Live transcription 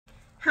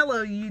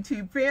Hello,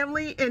 YouTube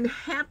family, and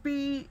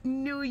Happy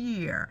New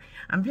Year.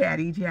 I'm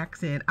Patty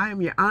Jackson. I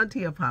am your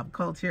auntie of pop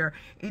culture.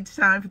 It's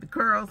time for the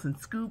curls and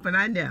scoop, and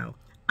I know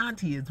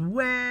auntie is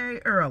way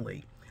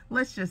early.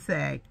 Let's just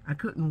say I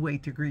couldn't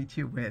wait to greet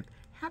you with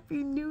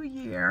Happy New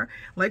Year.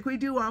 Like we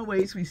do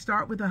always, we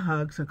start with a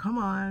hug, so come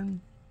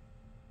on.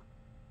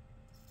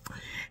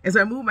 As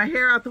I move my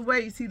hair out the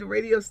way, you see the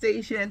radio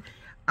station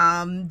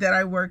that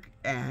I work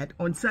at.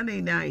 On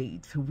Sunday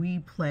nights, we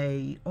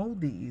play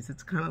oldies.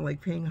 It's kind of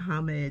like paying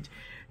homage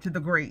to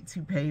the greats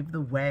who paved the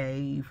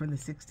way from the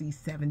 60s,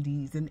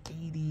 70s, and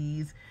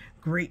 80s.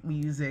 Great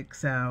music,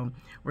 so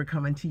we're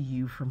coming to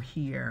you from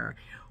here.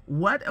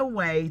 What a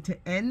way to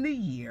end the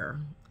year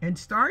and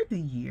start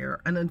the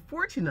year, and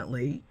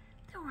unfortunately,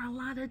 there were a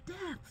lot of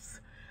deaths.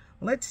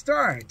 Let's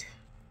start.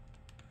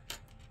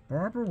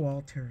 Barbara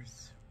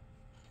Walters.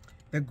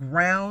 The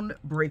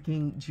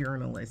groundbreaking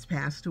journalist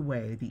passed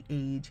away at the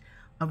age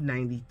of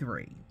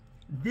 93.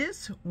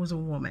 This was a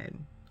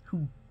woman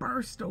who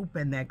burst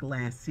open that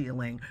glass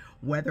ceiling,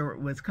 whether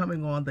it was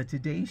coming on the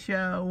Today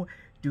Show,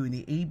 doing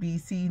the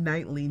ABC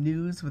nightly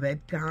news with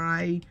that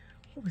guy,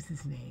 what was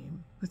his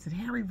name? Was it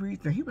Harry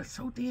Reason? He was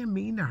so damn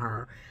mean to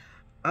her.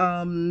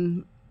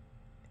 Doing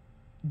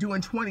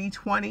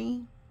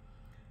 2020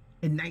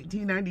 in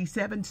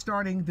 1997,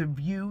 starting The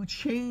View,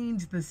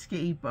 changed the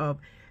scape of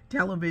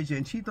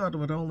television. She thought it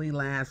would only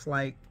last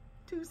like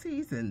 2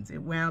 seasons.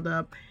 It wound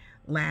up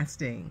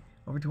lasting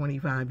over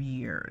 25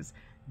 years.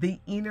 The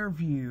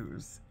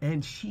interviews,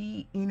 and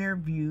she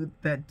interviewed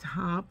the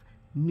top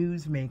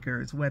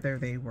newsmakers, whether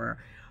they were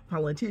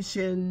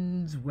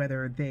politicians,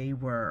 whether they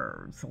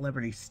were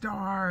celebrity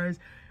stars.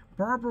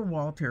 Barbara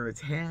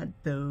Walters had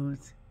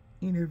those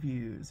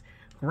interviews.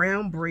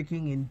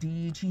 Groundbreaking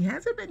indeed. She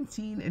hasn't been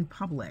seen in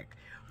public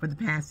for the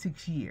past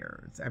 6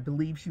 years. I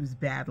believe she was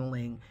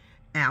battling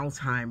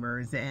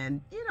Alzheimer's,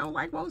 and you know,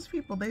 like most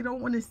people, they don't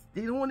want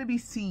to be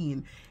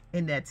seen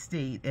in that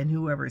state, and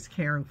whoever is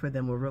caring for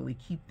them will really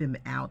keep them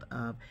out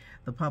of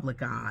the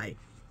public eye.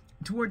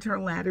 Towards her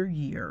latter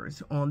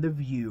years on The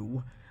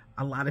View,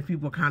 a lot of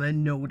people kind of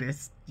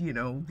noticed,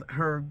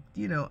 her,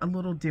 a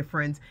little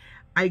difference.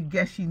 I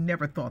guess she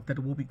never thought that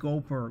Whoopi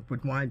Goldberg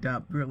would wind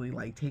up really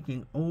like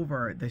taking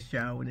over the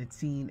show, and it's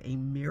seen a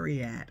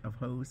myriad of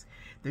hosts.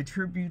 The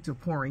tributes are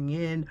pouring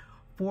in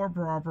for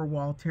Barbara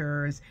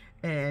Walters,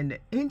 an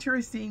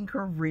interesting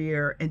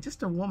career, and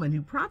just a woman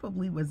who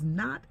probably was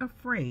not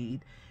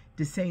afraid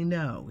to say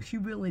no. She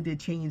really did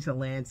change the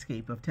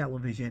landscape of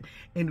television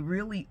and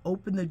really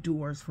open the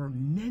doors for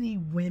many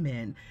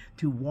women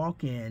to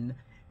walk in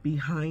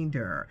behind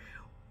her.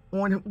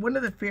 On one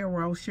of the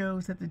farewell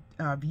shows that the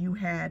View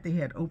had, they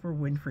had Oprah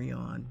Winfrey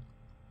on,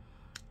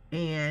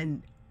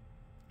 and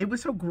it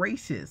was so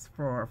gracious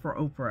for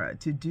Oprah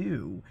to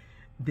do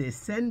this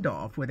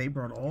send-off where they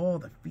brought all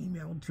the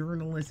female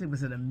journalists. It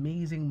was an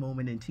amazing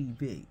moment in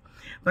TV.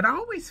 But I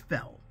always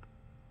felt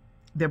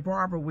that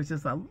Barbara was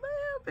just a little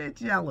bit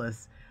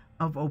jealous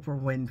of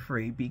Oprah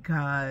Winfrey,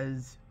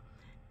 because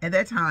at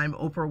that time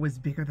Oprah was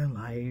bigger than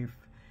life,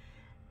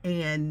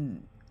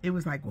 and it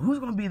was like, well, who's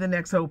going to be the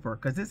next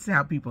Oprah? Because this is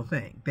how people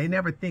think. They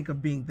never think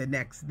of being the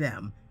next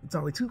them. It's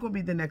always, who's going to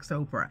be the next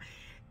Oprah?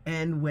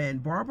 And when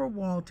Barbara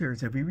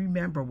Walters, if you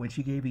remember, when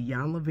she gave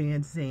Iyanla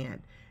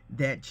Vanzant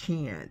that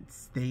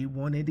chance, they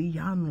wanted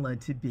Iyanla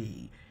to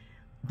be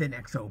the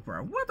next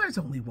Oprah. Well, there's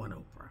only one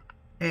Oprah,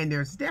 and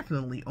there's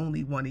definitely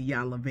only one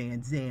Iyanla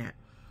Vanzant.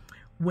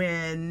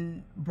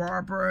 When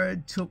Barbara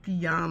took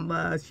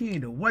Iyanla, she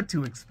didn't know what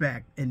to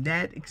expect, and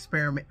that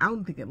experiment, I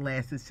don't think it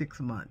lasted 6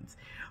 months,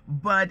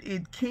 but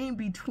it came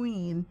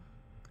between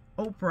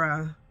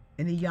Oprah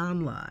and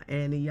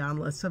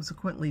Iyanla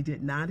subsequently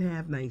did not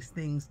have nice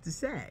things to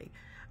say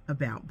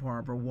about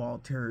Barbara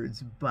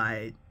Walters.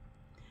 But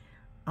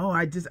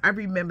I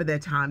remember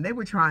that time they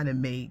were trying to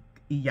make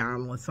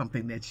Iyanla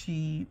something that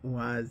she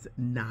was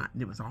not.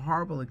 And it was a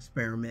horrible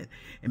experiment,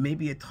 and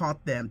maybe it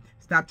taught them,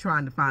 stop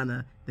trying to find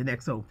the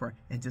next Oprah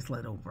and just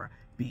let Oprah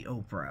be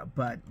Oprah.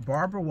 But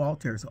Barbara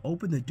Walters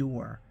opened the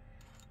door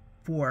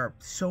for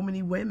so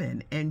many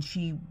women, and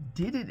she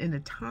did it in a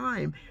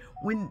time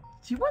when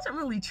she wasn't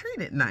really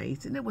treated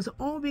nice, and it was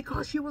all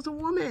because she was a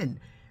woman.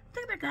 I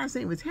think that guy's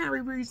name was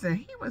Harry Reason.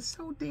 He was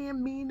so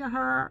damn mean to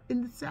her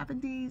in the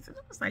 70s, and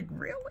it was like,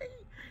 really?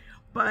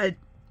 But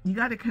you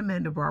got to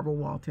commend Barbara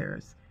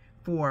Walters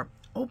for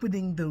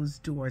opening those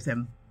doors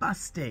and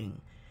busting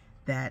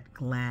that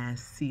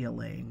glass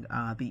ceiling.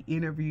 The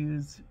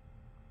interviews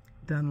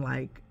done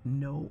like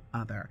no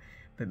other,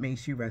 but may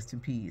she rest in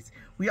peace.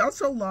 We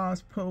also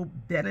lost Pope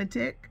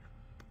Benedict.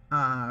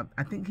 I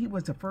think he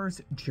was the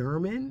first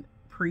German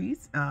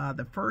priest,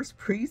 the first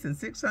priest in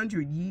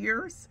 600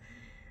 years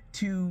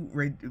to,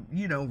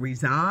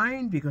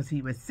 resign because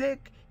he was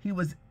sick. He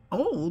was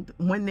old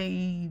when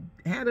they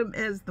had him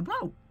as the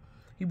Pope.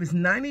 He was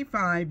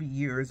 95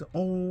 years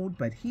old,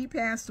 but he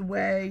passed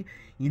away.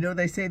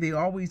 They say they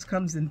always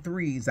comes in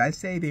threes. I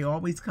say they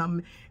always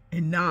come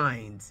in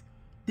nines.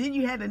 Then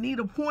you had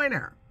Anita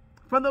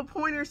from the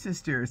Pointer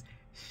Sisters.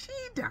 She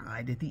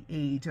died at the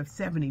age of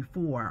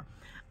 74.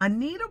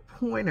 Anita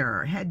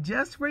Pointer had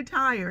just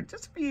retired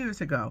just a few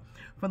years ago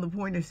from the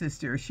Pointer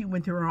Sisters. She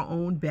went through her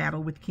own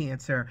battle with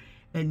cancer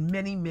and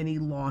many, many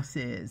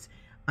losses.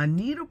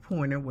 Anita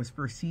Pointer was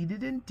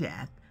preceded in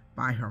death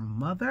by her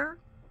mother,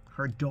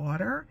 her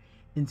daughter,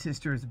 and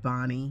sisters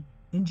Bonnie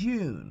and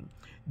June.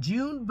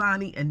 June,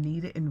 Bonnie,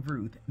 Anita, and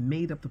Ruth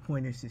made up the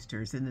Pointer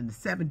Sisters, and in the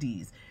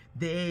 70s,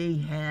 they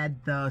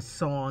had the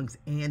songs,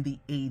 and the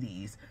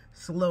 80s.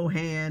 Slow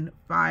Hand,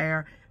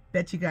 Fire,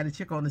 Bet You Got a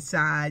Chick on the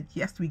Side,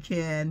 Yes We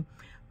Can,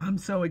 I'm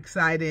So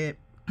Excited,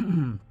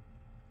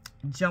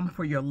 Jump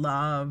for Your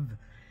Love,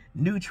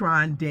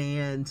 Neutron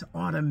Dance,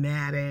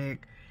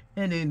 Automatic,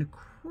 an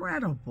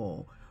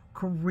incredible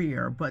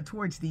career. But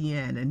towards the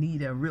end,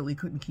 Anita really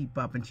couldn't keep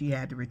up and she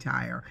had to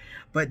retire.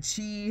 But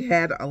she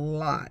had a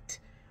lot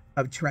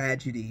of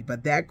tragedy.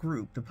 But that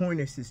group, the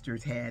Pointer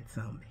Sisters, had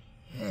some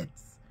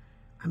hits.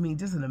 I mean,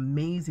 just an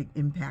amazing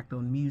impact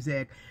on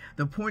music.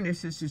 The Pointer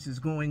Sisters is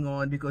going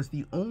on because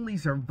the only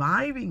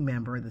surviving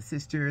member of the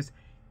sisters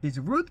is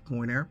Ruth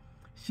Pointer.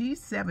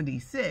 She's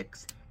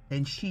 76,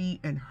 and she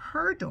and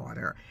her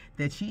daughter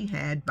that she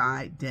had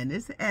by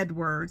Dennis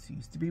Edwards, who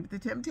used to be with the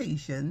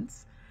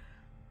Temptations,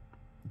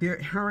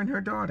 her and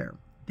her daughter,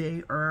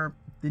 they are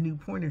the new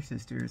Pointer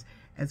Sisters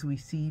as we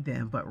see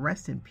them. But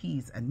rest in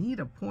peace,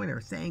 Anita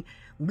Pointer sang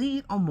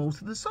lead on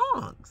most of the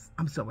songs.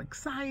 I'm So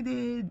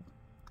Excited,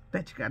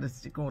 Bet You Got a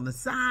Stick on the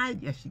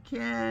Side, Yes You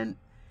Can.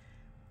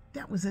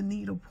 That was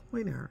Anita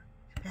Pointer.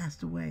 She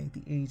passed away at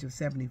the age of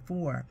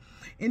 74.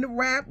 In the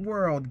rap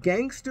world,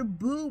 Gangsta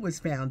Boo was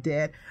found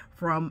dead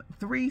from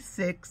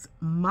 3-6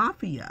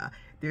 Mafia.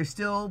 They're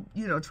still,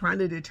 trying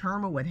to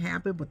determine what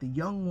happened with the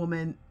young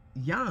woman,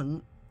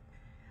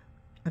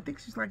 I think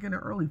she's like in her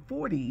early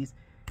 40s.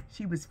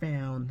 She was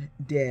found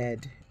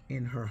dead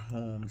in her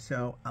home.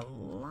 So a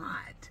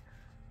lot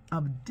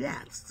of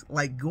deaths,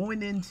 like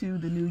going into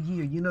the new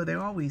year. They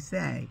always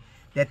say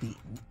that the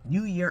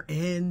new year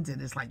ends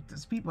and it's like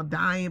there's people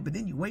dying, but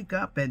then you wake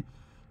up and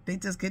they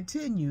just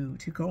continue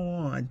to go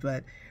on.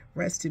 But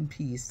rest in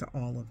peace to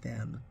all of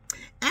them.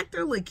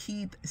 Actor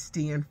Lakeith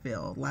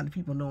Stanfield, a lot of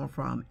people know him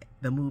from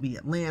the movie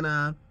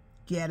Atlanta,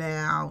 Get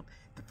Out,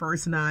 The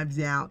First Knives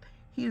Out.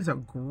 He is a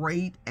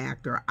great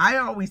actor. I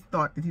always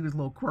thought that he was a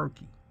little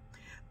quirky.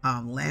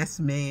 Last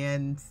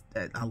Man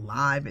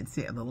Alive and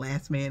The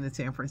Last Man in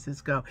San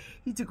Francisco.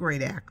 He's a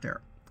great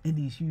actor, and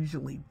he's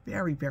usually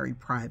very, very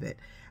private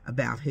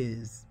about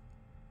his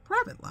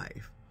private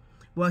life.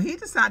 Well, he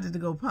decided to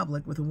go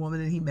public with a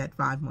woman that he met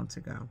 5 months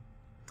ago.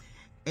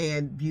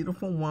 And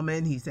beautiful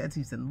woman. He says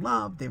he's in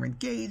love. They're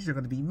engaged. They're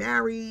going to be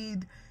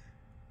married.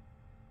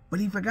 But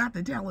he forgot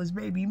to tell his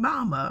baby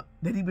mama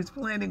that he was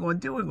planning on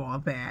doing all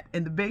that.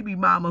 And the baby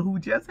mama who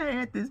just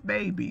had this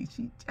baby,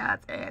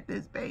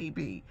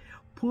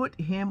 put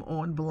him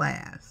on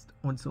blast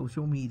on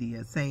social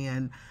media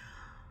saying,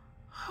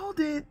 hold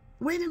it,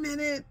 wait a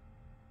minute,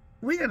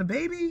 we got a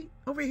baby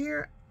over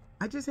here.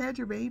 I just had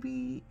your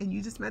baby and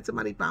you just met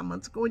somebody 5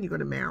 months ago and you're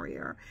going to marry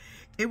her.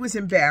 It was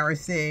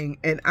embarrassing.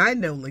 And I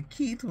know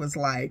Lakeith was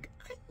like,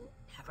 I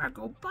never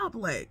go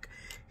public.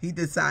 He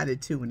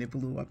decided to, and it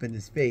blew up in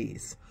his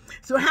face.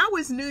 So how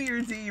was New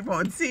Year's Eve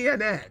on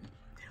CNN?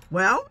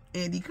 Well,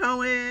 Andy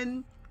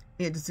Cohen,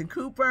 Anderson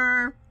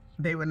Cooper,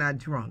 they were not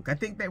drunk. I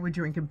think they were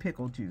drinking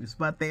pickle juice,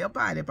 but they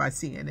abided by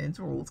CNN's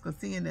rules because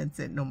CNN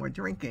said no more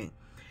drinking.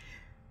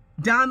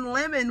 Don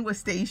Lemon was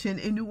stationed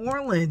in New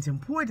Orleans,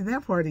 and boy, did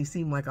that party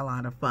seem like a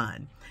lot of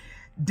fun.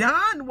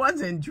 Don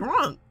wasn't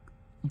drunk,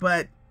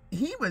 but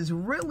he was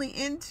really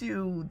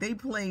into, they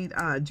played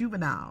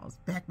Juveniles,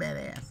 Back That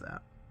Ass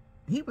Up.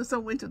 He was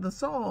so into the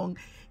song,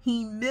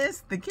 he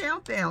missed the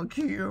countdown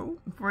cue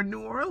for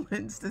New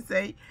Orleans to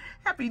say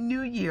Happy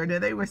New Year. Now,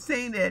 they were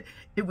saying that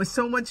it was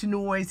so much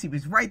noise. He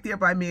was right there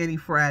by Manny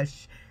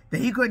Fresh that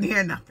he couldn't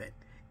hear nothing.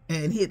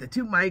 And he had the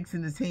 2 mics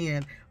in his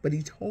hand, but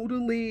he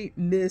totally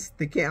missed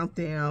the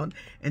countdown.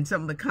 And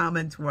some of the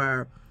comments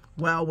were,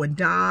 well, when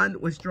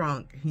Don was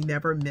drunk, he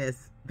never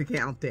missed the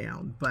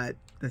countdown. But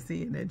the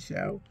CNN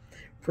show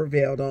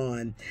prevailed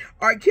on.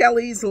 R.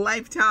 Kelly's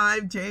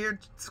Lifetime. Jay are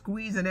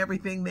squeezing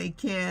everything they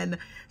can.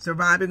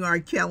 Surviving R.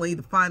 Kelly,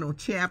 the final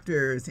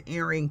chapters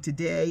airing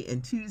today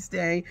and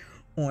Tuesday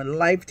on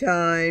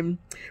Lifetime.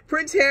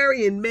 Prince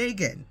Harry and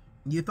Meghan.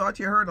 You thought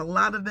you heard a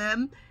lot of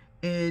them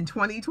in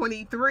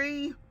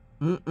 2023?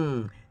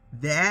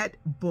 That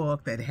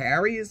book that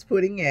Harry is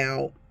putting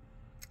out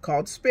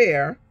called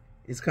Spare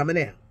is coming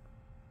out.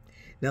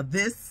 Now,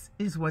 this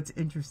is what's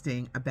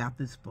interesting about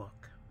this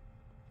book.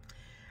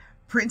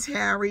 Prince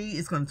Harry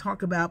is going to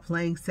talk about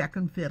playing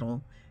second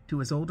fiddle to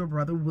his older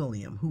brother,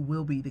 William, who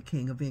will be the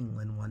King of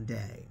England one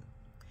day.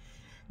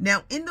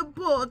 Now, in the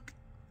book,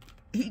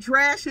 he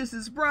trashes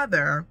his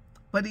brother,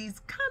 but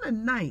he's kind of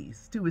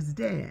nice to his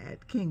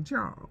dad, King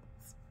Charles.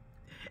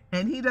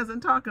 And he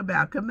doesn't talk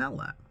about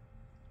Camilla.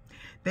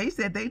 They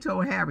said they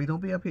told Harry,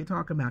 don't be up here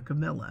talking about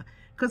Camilla,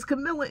 because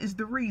Camilla is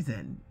the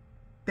reason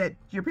that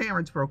your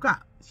parents broke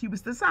up. She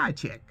was the side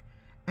chick,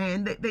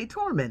 and they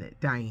tormented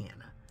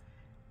Diana.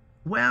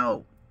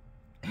 Well,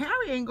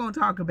 Harry ain't going to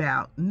talk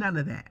about none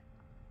of that.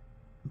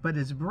 But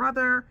his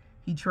brother,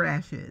 he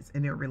trashes,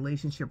 and their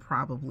relationship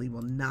probably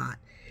will not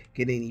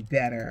get any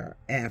better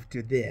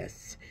after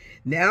this.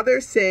 Now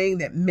they're saying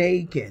that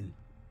Megan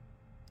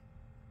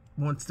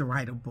wants to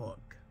write a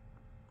book.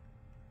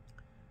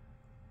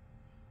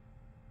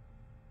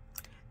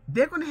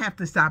 They're going to have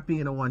to stop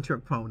being a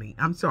one-trick pony.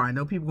 I'm sorry. I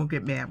know people going to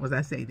get mad when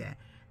I say that.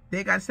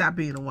 They got to stop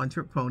being a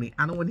one-trick pony.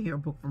 I don't want to hear a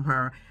book from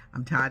her.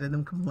 I'm tired of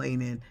them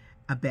complaining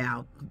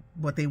about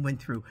what they went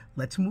through.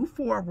 Let's move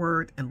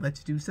forward and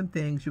let's do some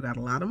things. You got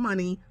a lot of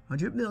money,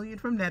 $100 million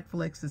from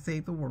Netflix to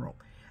save the world.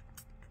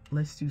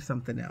 Let's do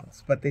something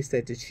else. But they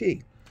said that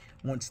she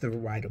wants to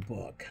write a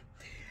book.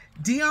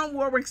 Dionne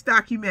Warwick's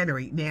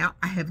documentary. Now,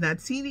 I have not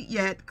seen it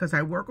yet because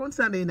I work on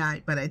Sunday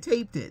night, but I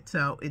taped it.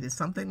 So it is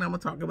something I'm going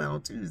to talk about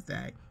on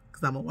Tuesday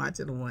because I'm going to watch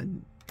it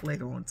on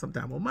later on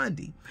sometime on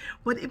Monday.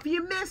 But if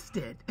you missed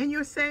it and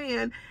you're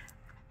saying,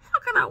 how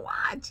can I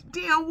watch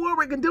Dionne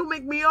Warwick and Don't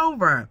Make Me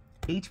Over?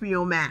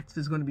 HBO Max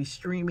is going to be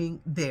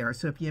streaming there.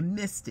 So if you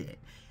missed it,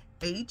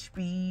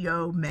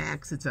 HBO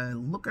Max, it's a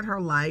look at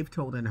her life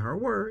told in her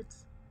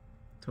words,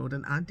 told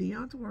in Aunt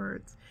Dionne's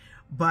words.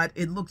 But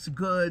it looks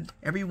good.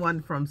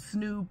 Everyone from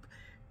Snoop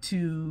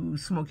to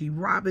Smokey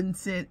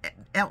Robinson,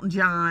 Elton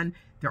John,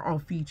 they're all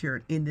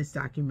featured in this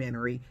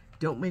documentary.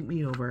 Don't Make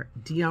Me Over,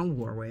 Dionne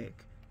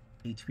Warwick,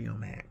 HBO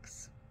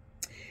Max.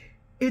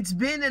 It's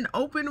been an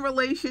open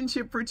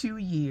relationship for 2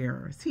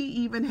 years. He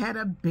even had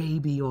a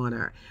baby on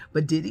her.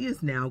 But Diddy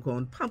has now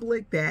gone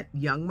public that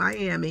Young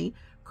Miami,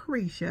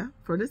 Carisha,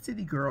 for the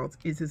City Girls,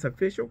 is his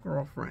official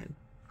girlfriend.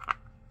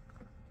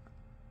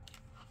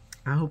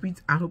 I hope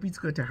he's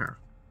good to her.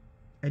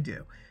 I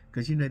do.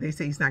 Because, you know, they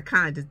say he's not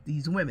kind to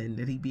these women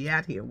that he be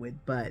out here with.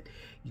 But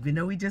even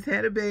though he just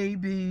had a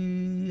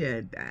baby,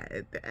 and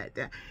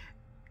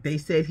they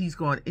said he's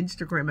gone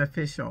Instagram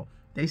official.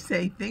 They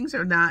say things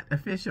are not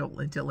official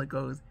until it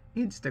goes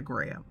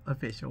Instagram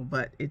official.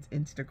 But it's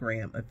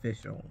Instagram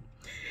official.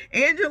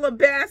 Angela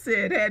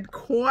Basset had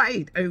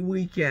quite a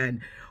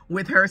weekend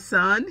with her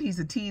son. He's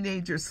a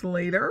teenager,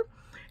 Slater.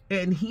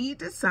 And he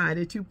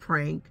decided to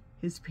prank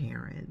his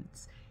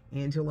parents.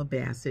 Angela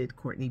Basset,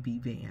 Courtney B.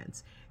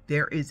 Vance.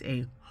 There is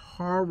a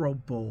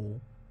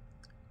horrible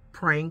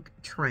prank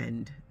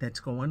trend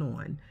that's going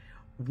on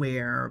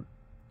where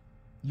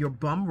you're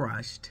bum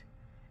rushed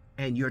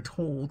and you're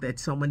told that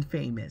someone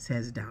famous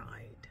has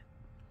died.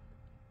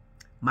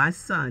 My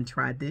son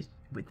tried this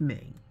with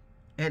me,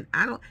 and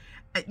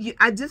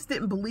I just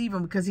didn't believe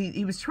him because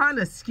he was trying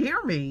to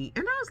scare me,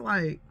 and I was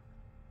like,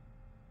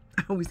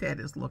 I always had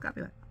this look. I'd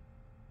be like,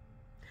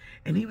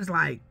 and he was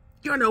like,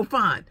 you're no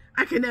fun.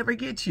 I can never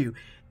get you.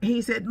 And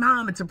he said,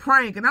 Mom, it's a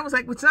prank. And I was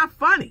like, well, it's not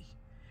funny.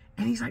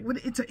 And he's like, well,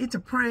 it's a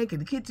prank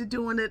and the kids are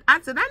doing it.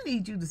 I said, I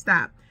need you to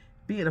stop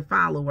being a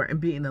follower and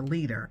being a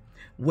leader.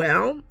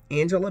 Well,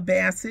 Angela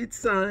Bassett's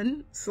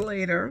son,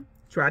 Slater,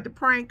 tried to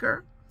prank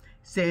her,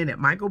 saying that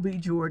Michael B.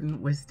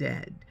 Jordan was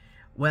dead.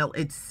 Well,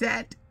 it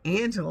set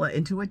Angela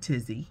into a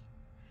tizzy.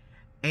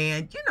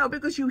 And, you know,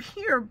 because you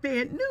hear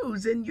bad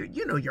news and,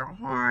 you know, your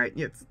heart,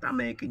 your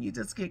stomach, and you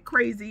just get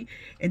crazy.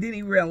 And then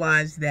he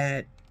realized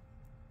that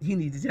he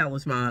needed to tell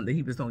his mom that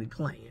he was only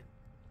playing.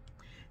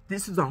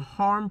 This is a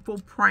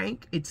harmful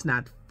prank. It's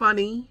not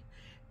funny.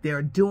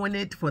 They're doing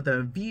it for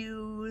the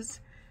views.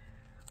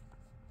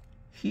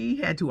 He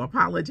had to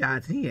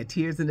apologize. He had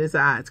tears in his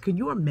eyes. Can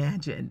you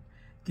imagine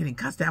getting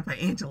cussed out by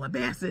Angela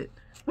Bassett?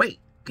 Wait,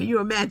 can you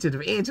imagine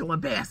if Angela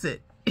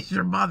Bassett is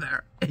your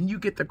mother and you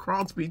get the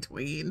cross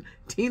between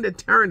Tina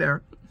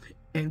Turner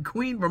and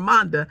Queen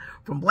Ramonda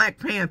from Black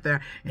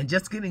Panther and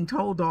just getting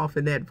told off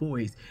in that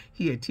voice?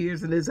 He had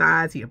tears in his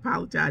eyes. He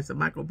apologized to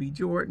Michael B.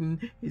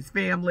 Jordan, his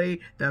family,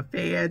 the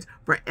fans,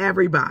 for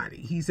everybody.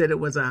 He said it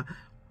was a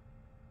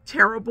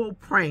terrible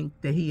prank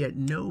that he had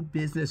no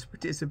business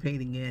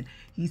participating in.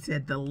 He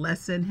said the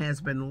lesson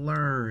has been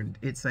learned.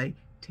 It's a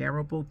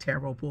terrible,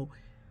 terrible,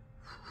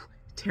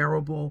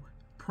 terrible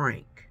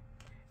prank.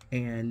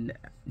 And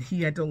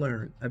he had to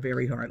learn a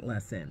very hard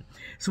lesson.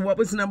 So what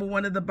was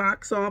 #1 at the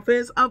box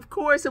office? Of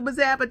course, it was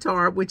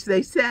Avatar, which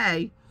they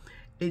say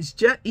is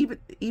just,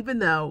 even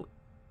though,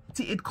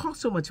 see, it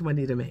costs so much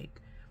money to make.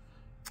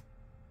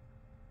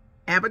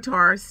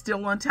 Avatar is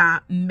still on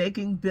top,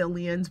 making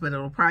billions, but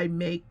it'll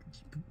probably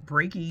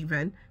break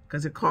even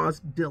because it costs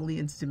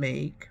billions to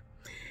make.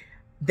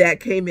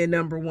 That came in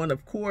 #1,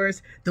 of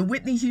course. The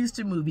Whitney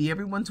Houston movie,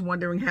 everyone's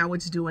wondering how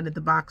it's doing at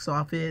the box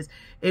office.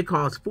 It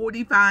cost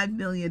 $45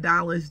 million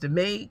to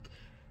make.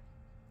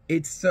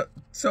 It's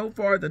so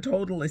far, the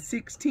total is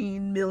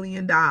 $16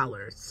 million.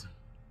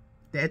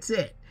 That's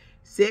it.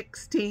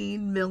 $16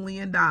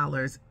 million.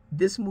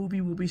 This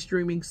movie will be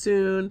streaming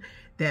soon.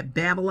 That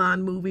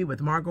Babylon movie with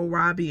Margot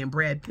Robbie and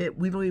Brad Pitt,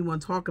 we don't even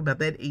want to talk about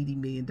that $80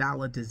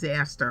 million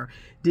disaster.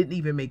 Didn't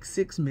even make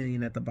 $6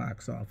 million at the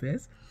box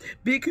office.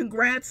 Big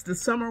congrats to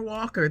Summer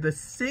Walker, the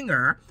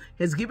singer,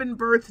 has given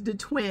birth to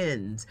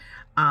twins.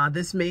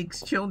 This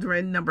makes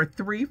children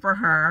 #3 for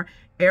her.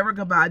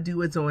 Erykah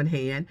Badu is on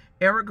hand.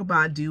 Erykah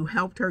Badu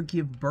helped her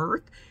give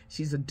birth.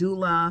 She's a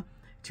doula.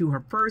 to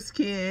her first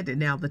kid, and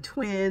now the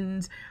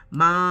twins.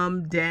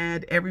 Mom,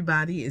 dad,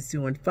 everybody is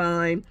doing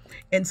fine.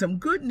 And some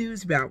good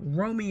news about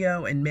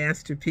Romeo and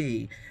Master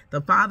P.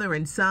 The father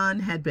and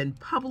son had been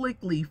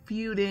publicly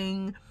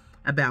feuding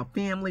about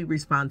family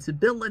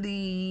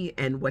responsibility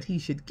and what he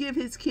should give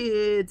his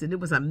kids, and it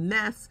was a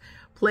mess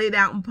played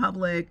out in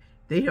public.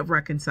 They have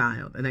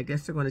reconciled, and I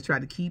guess they're going to try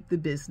to keep the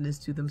business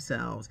to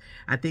themselves.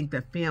 I think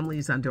the family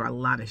is under a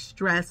lot of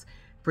stress,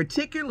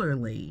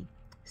 particularly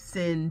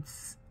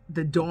since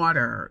the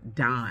daughter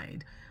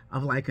died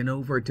of like an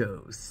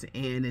overdose,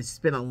 and it's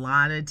been a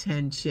lot of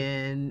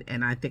tension.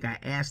 And I think I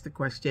asked the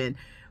question,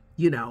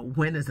 you know,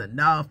 when is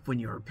enough when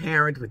you're a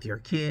parent with your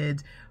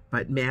kids?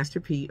 But Master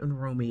P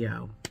and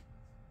Romeo,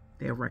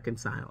 they're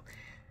reconciled.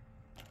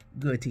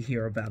 Good to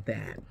hear about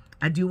that.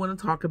 I do want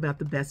to talk about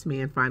the Best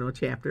Man final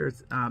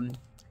chapters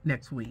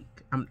next week.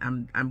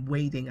 I'm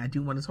waiting. I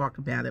do want to talk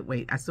about it.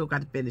 Wait, I still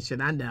got to finish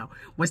it. I know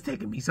what's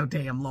taking me so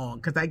damn long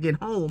because I get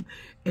home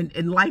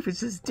and life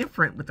is just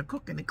different with the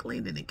cooking and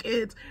cleaning and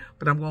kids.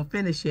 But I'm going to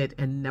finish it,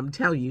 and I'm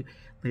telling you,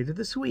 later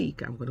this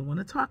week, I'm going to want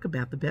to talk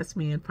about the Best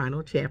Man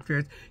final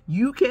chapters.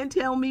 You can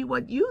tell me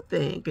what you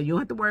think, and you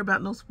don't have to worry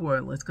about no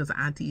spoilers because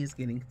Auntie is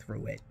getting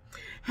through it.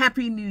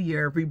 Happy New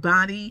Year,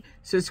 everybody.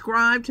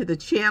 Subscribe to the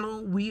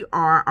channel.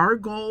 Our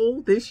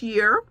goal this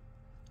year,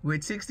 we're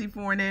at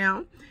 64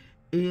 now,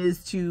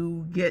 is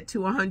to get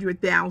to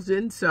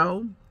 100,000.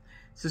 So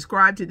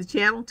subscribe to the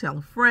channel, tell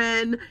a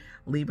friend,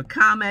 leave a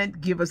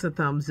comment, give us a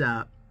thumbs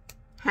up.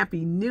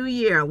 Happy New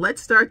Year.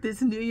 Let's start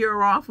this new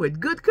year off with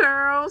good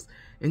curls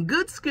and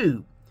good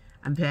scoop.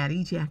 I'm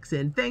Patty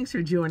Jackson. Thanks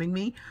for joining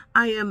me.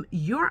 I am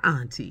your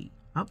auntie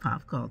of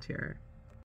pop culture.